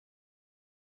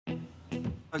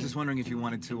I was just wondering if you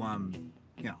wanted to,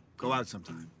 go out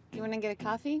sometime. You want to get a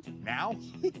coffee? Now?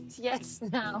 Yes,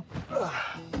 now.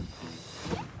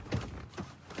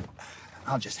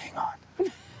 I'll just hang on.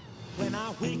 When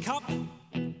I wake up,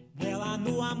 well, I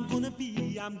know I'm gonna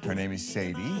be. Her name is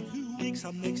Sadie. Who wakes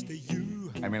up next to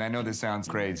you? I mean, I know this sounds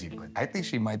crazy, but I think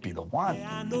she might be the one.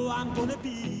 I know I'm gonna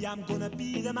be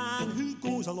the man who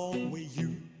goes along with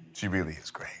you. She really is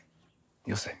great.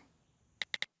 You'll see.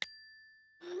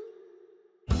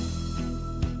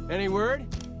 Any word?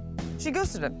 She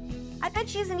ghosted him. I bet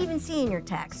she hasn't even seen your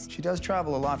text. She does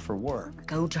travel a lot for work.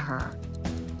 Go to her.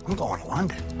 I'm going to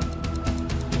London.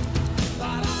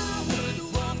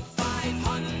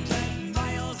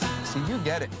 See, you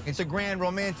get it. It's a grand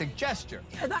romantic gesture.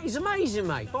 Yeah, that is amazing,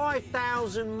 mate.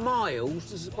 5,000 miles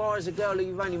to surprise a girl who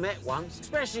you've only met once,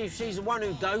 especially if she's the one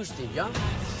who ghosted you.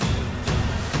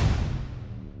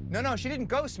 No, she didn't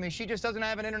ghost me. She just doesn't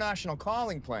have an international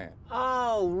calling plan.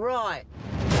 Oh, right.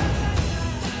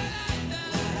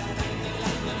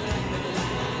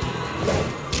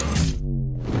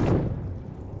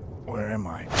 Where am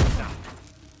I?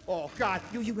 Oh, God,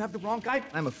 you have the wrong guy?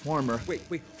 I'm a former. Wait.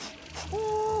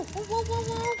 Whoa.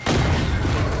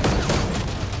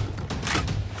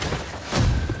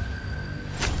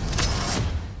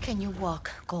 Can you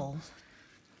walk, Gold?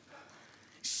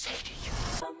 Sadie.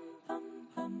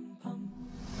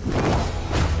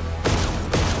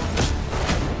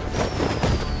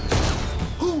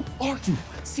 Who are you?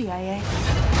 CIA.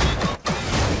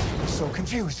 So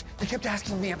confused. They kept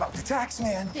asking me about the tax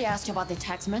man. They asked you about the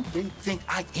taxman? They think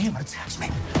I am a tax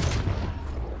man.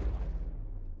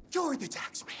 You're the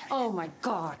tax man. Oh, my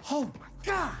God. Oh, my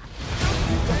God.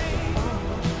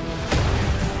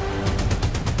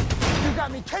 You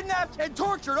got me kidnapped and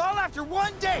tortured all after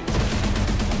one day.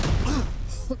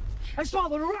 I saw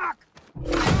the rock.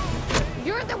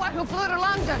 You're the one who flew to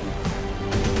London.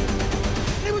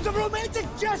 It was a romantic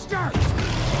gesture.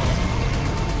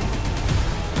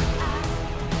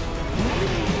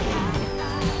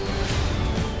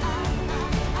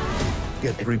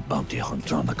 Get every bounty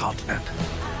hunter on the continent.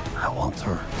 I want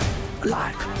her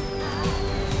alive.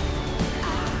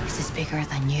 This is bigger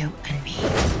than you and me.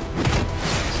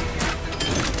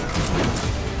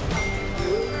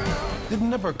 Didn't it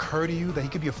never occur to you that he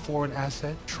could be a foreign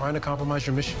asset trying to compromise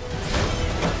your mission?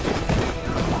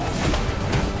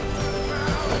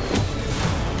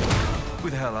 Who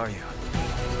the hell are you?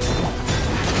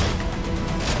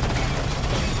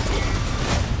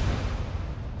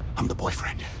 I'm the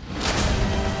boyfriend.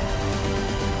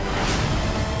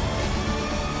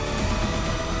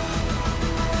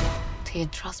 Do you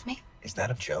trust me? Is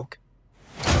that a joke?